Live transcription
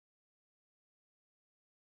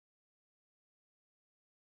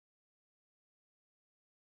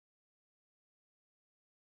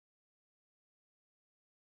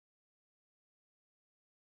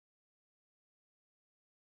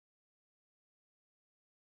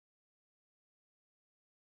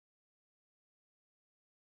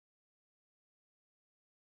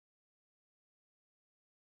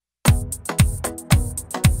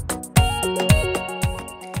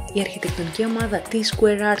η αρχιτεκτονική ομάδα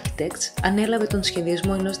T.SQUAREARCHITECTS ανέλαβε τον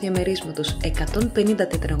σχεδιασμό ενός διαμερίσματος 150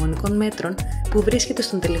 τετραγωνικών μέτρων που βρίσκεται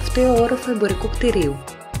στον τελευταίο όροφο εμπορικού κτηρίου.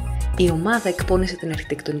 Η ομάδα εκπώνησε την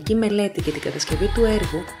αρχιτεκτονική μελέτη και την κατασκευή του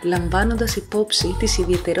έργου, λαμβάνοντας υπόψη τις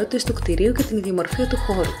ιδιαιτερότητες του κτηρίου και την ιδιομορφία του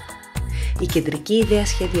χώρου. Η κεντρική ιδέα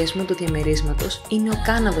σχεδιασμού του διαμερίσματος είναι ο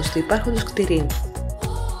κάναβος του υπάρχοντος κτηρίου.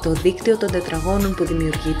 Το δίκτυο των τετραγώνων που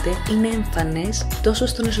δημιουργείται είναι εμφανές τόσο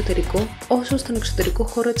στον εσωτερικό όσο στον εξωτερικό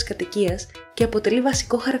χώρο της κατοικίας και αποτελεί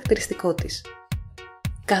βασικό χαρακτηριστικό της.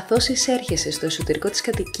 Καθώς εισέρχεσαι στο εσωτερικό της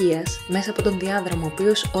κατοικίας, μέσα από τον διάδρομο ο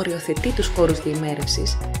οποίος οριοθετεί τους χώρους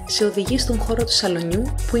διημέρευσης, σε οδηγεί στον χώρο του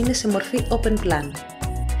σαλονιού που είναι σε μορφή open plan.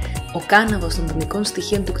 Ο κάναβος των δομικών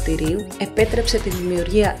στοιχείων του κτηρίου επέτρεψε τη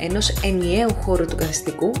δημιουργία ενός ενιαίου χώρου του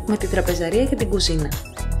καθιστικού με την τραπεζαρία και την κουζίνα.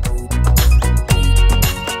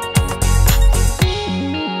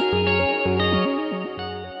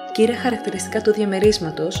 Κύρια χαρακτηριστικά του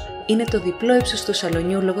διαμερίσματος είναι το διπλό ύψος του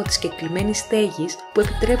σαλονιού λόγω της κεκλειμένης στέγης που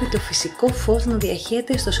επιτρέπει το φυσικό φως να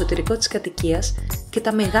διαχέεται στο εσωτερικό της κατοικίας και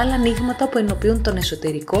τα μεγάλα ανοίγματα που ενοποιούν τον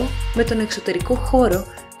εσωτερικό με τον εξωτερικό χώρο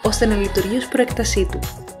ώστε να λειτουργεί ως προέκτασή του.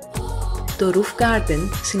 Το roof garden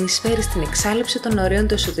συνεισφέρει στην εξάλειψη των ωραίων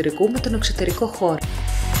του εσωτερικού με τον εξωτερικό χώρο.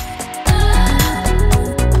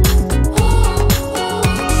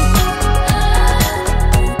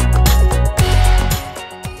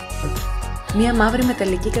 Μία μαύρη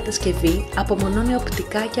μεταλλική κατασκευή απομονώνει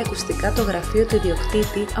οπτικά και ακουστικά το γραφείο του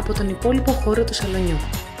ιδιοκτήτη από τον υπόλοιπο χώρο του σαλονιού.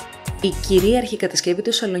 Η κυρίαρχη κατασκευή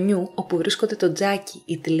του σαλονιού, όπου βρίσκονται το τζάκι,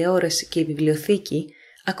 η τηλεόραση και η βιβλιοθήκη,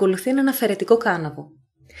 ακολουθεί έναν αφαιρετικό κάναβο.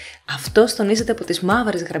 Αυτό τονίζεται από τις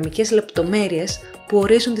μαύρες γραμμικές λεπτομέρειες που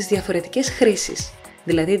ορίζουν τις διαφορετικές χρήσεις,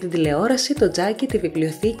 δηλαδή την τηλεόραση, το τζάκι, τη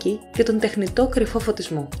βιβλιοθήκη και τον τεχνητό κρυφό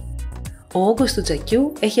φωτισμό. Ο όγκος του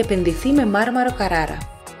τζακιού έχει επενδυθεί με μάρμαρο Καράρα.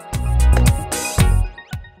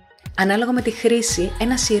 Ανάλογα με τη χρήση,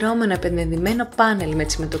 ένα σειρώμενο επενδυμένο πάνελ με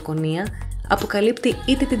τσιμεντοκονία αποκαλύπτει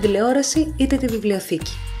είτε την τηλεόραση είτε τη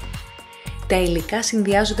βιβλιοθήκη. Τα υλικά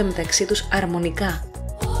συνδυάζονται μεταξύ τους αρμονικά.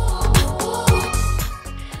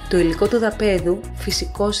 Το υλικό του δαπέδου,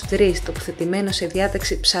 φυσικός δρύς τοποθετημένο σε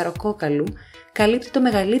διάταξη ψαροκόκαλου, καλύπτει το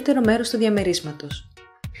μεγαλύτερο μέρος του διαμερίσματος.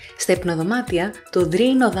 Στα υπνοδωμάτια, το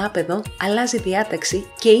δρύινο δάπεδο αλλάζει διάταξη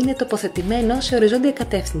και είναι τοποθετημένο σε οριζόντια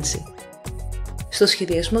κατεύθυνση. Στο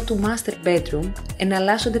σχεδιασμό του master bedroom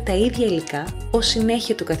εναλλάσσονται τα ίδια υλικά ως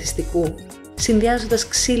συνέχεια του καθιστικού, συνδυάζοντας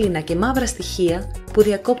ξύλινα και μαύρα στοιχεία που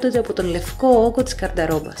διακόπτονται από τον λευκό όγκο της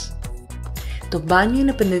καρνταρόμπας. Το μπάνιο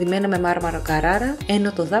είναι επενδυμένο με μάρμαρο Καράρα,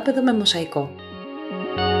 ενώ το δάπεδο με μοσαϊκό.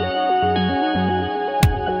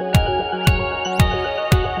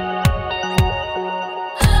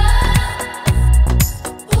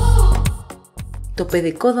 Το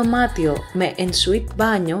παιδικό δωμάτιο με ensuite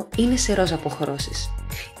μπάνιο είναι σε ροζ αποχρώσεις.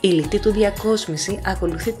 Η λιτή του διακόσμηση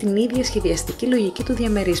ακολουθεί την ίδια σχεδιαστική λογική του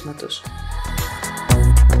διαμερίσματος.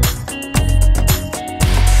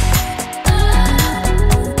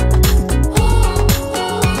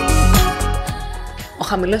 Ο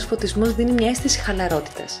χαμηλός φωτισμός δίνει μια αίσθηση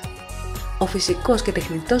χαλαρότητας. Ο φυσικός και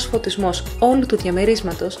τεχνητός φωτισμός όλου του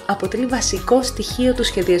διαμερίσματος αποτελεί βασικό στοιχείο του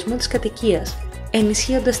σχεδιασμού της κατοικίας,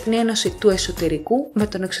 ενισχύοντας την ένωση του εσωτερικού με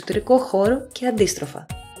τον εξωτερικό χώρο και αντίστροφα.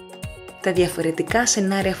 Τα διαφορετικά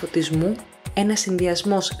σενάρια φωτισμού, ένας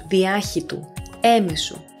συνδυασμός διάχυτου,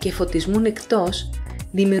 έμεσου και φωτισμού νεκτός,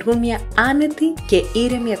 δημιουργούν μια άνετη και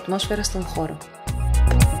ήρεμη ατμόσφαιρα στον χώρο.